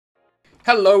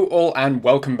Hello all and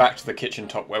welcome back to the kitchen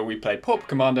top where we play Pauper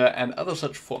Commander and other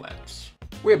such formats.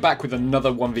 We're back with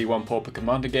another 1v1 Pauper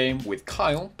Commander game with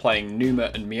Kyle playing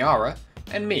Numa and Miara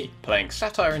and me playing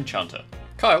Satyr Enchanter.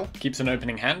 Kyle keeps an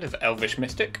opening hand of Elvish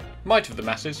Mystic, Might of the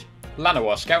Masses,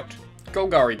 Llanowar Scout,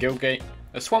 Golgari Guildgate,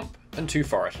 a Swamp and 2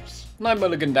 Forests. And I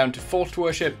mulligan down to Forced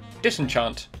Worship,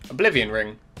 Disenchant, Oblivion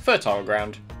Ring, Fertile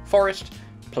Ground, Forest,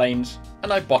 Plains,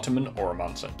 and I bottom an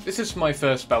Oromancer. This is my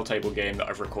first spell table game that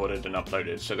I've recorded and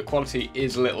uploaded, so the quality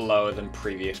is a little lower than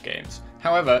previous games.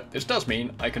 However, this does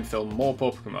mean I can film more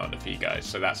Pauper Commander for you guys,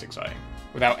 so that's exciting.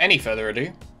 Without any further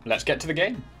ado, let's get to the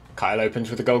game. Kyle opens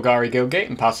with the Golgari Guildgate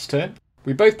and passes turn.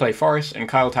 We both play Forest, and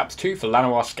Kyle taps 2 for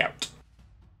Llanowar Scout.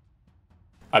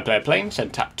 I play a Plains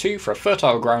and tap 2 for a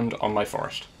Fertile Ground on my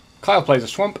Forest. Kyle plays a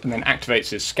Swamp and then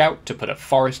activates his Scout to put a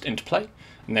Forest into play,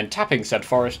 and then tapping said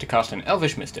Forest to cast an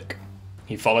Elvish Mystic.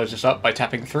 He follows this up by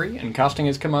tapping 3 and casting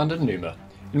his commander Numa.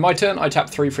 In my turn, I tap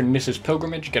 3 for Nissa's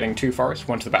Pilgrimage, getting 2 forests,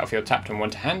 1 to the battlefield tapped and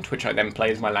 1 to hand, which I then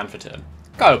play as my land for turn.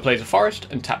 Kyle plays a forest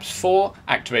and taps 4,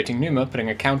 activating Numa, putting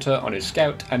a counter on his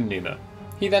Scout and Numa.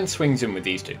 He then swings in with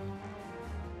these 2.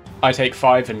 I take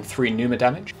 5 and 3 Numa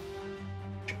damage,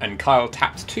 and Kyle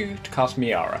taps 2 to cast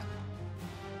Miara.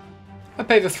 I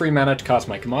pay the 3 mana to cast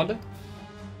my commander,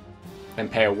 then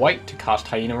pay a white to cast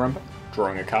Hyena Rumba,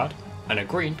 drawing a card, and a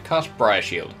green to cast Briar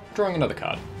Shield, drawing another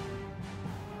card.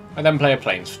 I then play a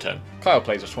Plains for turn. Kyle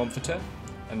plays a Swamp for turn,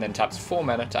 and then taps 4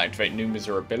 mana to activate Numa's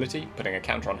ability, putting a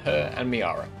counter on her and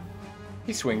Miara.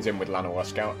 He swings in with Llanowar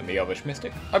Scout and the Elvish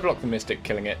Mystic. I block the Mystic,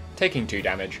 killing it, taking 2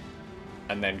 damage,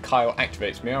 and then Kyle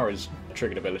activates Miara's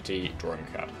triggered ability, drawing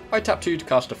a card. I tap 2 to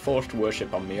cast a Forced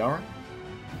Worship on Miara,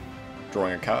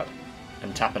 drawing a card,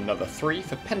 and tap another 3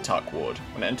 for Pentarch Ward.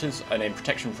 When it enters, I name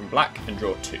Protection from black and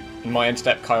draw 2. In my end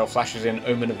step, Kyle flashes in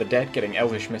Omen of the Dead, getting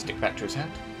Elvish Mystic back to his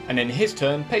hand, and in his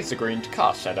turn pays the green to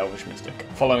cast said Elvish Mystic.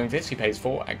 Following this, he pays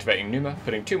 4, activating Numa,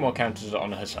 putting 2 more counters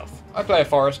on herself. I play a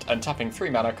forest and tapping 3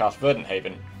 mana cast Verdant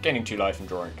Haven, gaining 2 life and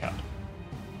drawing a card.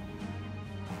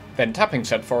 Then tapping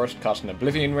said forest, cast an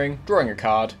Oblivion Ring, drawing a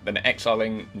card, then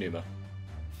exiling Numa.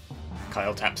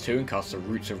 Kyle taps 2 and casts the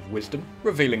Roots of Wisdom,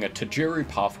 revealing a Tajuru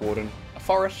Pathwarden, a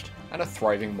forest, and a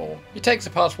thriving moor. He takes the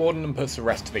Pathwarden and puts the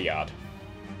rest to the yard.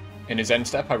 In his end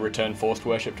step, I return Forced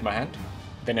Worship to my hand.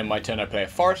 Then in my turn I play a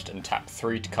forest and tap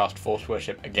 3 to cast Forced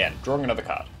Worship again, drawing another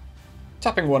card.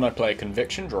 Tapping 1 I play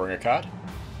Conviction, drawing a card.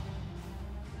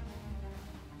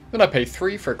 Then I pay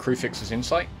 3 for a Crucifix's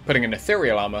Insight, putting an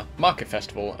Ethereal Armor, Market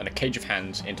Festival, and a Cage of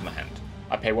Hands into my hand.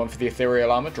 I pay 1 for the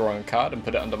Ethereal Armor, drawing a card, and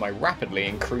put it under my rapidly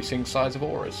increasing size of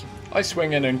auras. I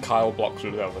swing in and Kyle blocks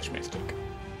with Elvish Mystic.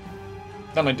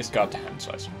 Then I discard to hand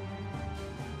size.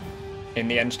 In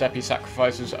the end step he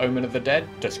sacrifices Omen of the Dead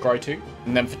to scry 2,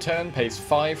 and then for turn pays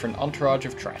 5 for an Entourage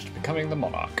of Trest, becoming the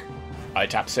Monarch. I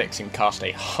tap 6 and cast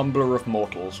a Humbler of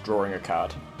Mortals, drawing a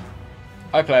card.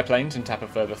 I play a Plains and tap a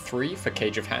further 3 for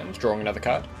Cage of Hands, drawing another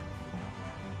card.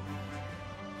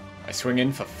 I swing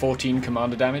in for 14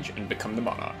 commander damage and become the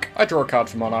Monarch. I draw a card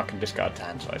for Monarch and discard to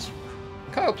hand size.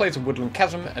 Kyle plays a Woodland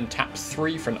Chasm and taps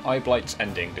 3 for an Eyeblight's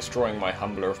Ending, destroying my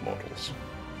Humbler of Mortals.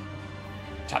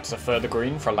 Taps a further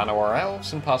green for Llanowar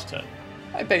Elves and pass turn.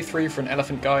 I pay 3 for an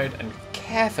Elephant Guide and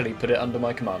carefully put it under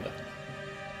my commander.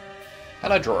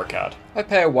 And I draw a card. I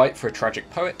pay a white for a Tragic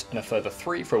Poet and a further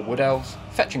 3 for a Wood Elves,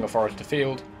 fetching a forest to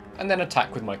field, and then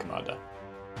attack with my commander.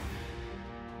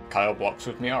 Kyle blocks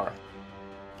with Miara.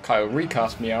 Kyle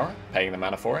recasts Miara, paying the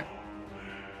mana for it,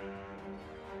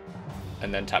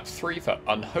 and then taps 3 for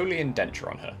Unholy Indenture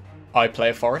on her. I play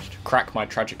a forest, crack my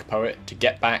Tragic Poet to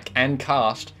get back and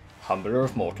cast Humbler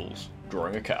of Mortals,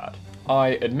 drawing a card.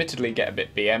 I admittedly get a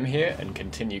bit BM here and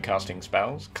continue casting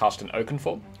spells, cast an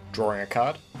Oakenform, drawing a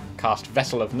card, cast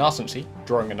Vessel of Nascency,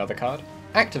 drawing another card,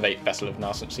 activate Vessel of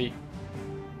Nascency,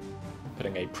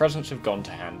 putting a Presence of Gone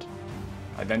to hand.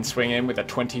 I then swing in with a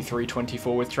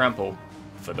 23-24 with Trample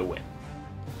for the win.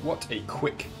 What a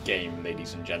quick game,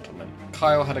 ladies and gentlemen.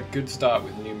 Kyle had a good start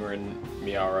with Numa and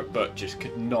Miara, but just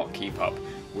could not keep up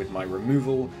with my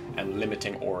removal and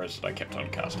limiting auras that I kept on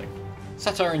casting.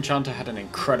 Satyr Enchanter had an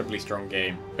incredibly strong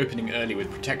game. Opening early with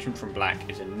Protection from black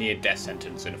is a near-death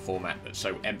sentence in a format that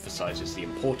so emphasises the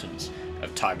importance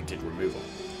of targeted removal.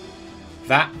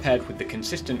 That, paired with the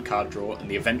consistent card draw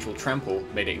and the eventual trample,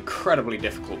 made it incredibly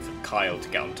difficult for Kyle to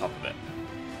get on top of it.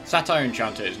 Satyr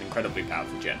Enchanter is an incredibly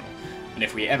powerful general, and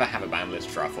if we ever have a ban list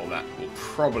for our format, will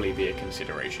probably be a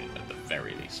consideration at the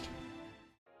very least.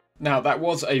 Now, that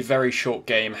was a very short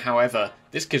game, however,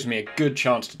 this gives me a good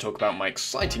chance to talk about my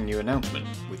exciting new announcement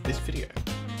with this video.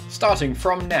 Starting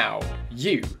from now,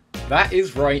 that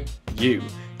is right, you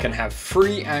can have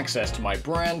free access to my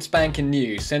brand spanking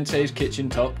new Sensei's Kitchen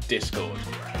Top Discord.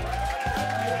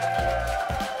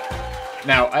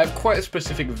 Now, I have quite a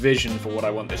specific vision for what I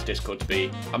want this Discord to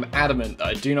be. I'm adamant that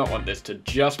I do not want this to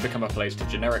just become a place to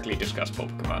generically discuss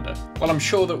Pauper Commander. While I'm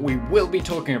sure that we will be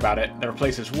talking about it, there are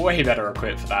places way better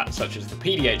equipped for that, such as the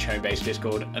PDH Homebase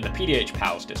Discord and the PDH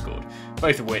Pals Discord,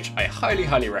 both of which I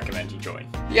highly recommend you join.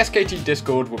 The SKT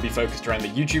Discord will be focused around the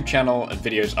YouTube channel and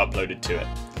videos uploaded to it.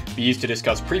 Be used to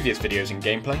discuss previous videos and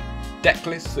gameplay,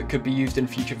 decklists that could be used in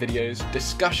future videos,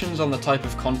 discussions on the type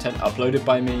of content uploaded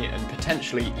by me, and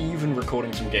potentially even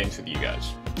recording some games with you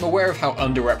guys. I'm aware of how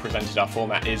underrepresented our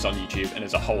format is on YouTube and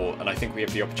as a whole, and I think we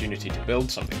have the opportunity to build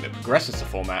something that progresses the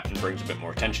format and brings a bit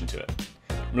more attention to it.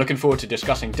 I'm looking forward to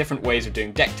discussing different ways of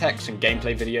doing deck techs and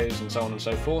gameplay videos and so on and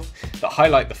so forth that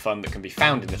highlight the fun that can be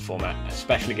found in this format,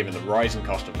 especially given the rising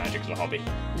cost of Magic as a hobby.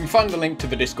 You can find the link to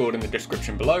the Discord in the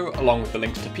description below, along with the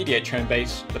links to PDH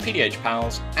Homebase, the PDH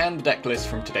Pals, and the deck list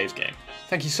from today's game.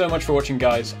 Thank you so much for watching,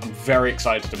 guys. I'm very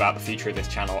excited about the future of this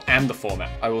channel and the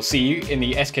format. I will see you in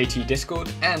the SKT Discord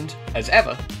and, as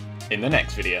ever, in the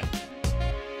next video.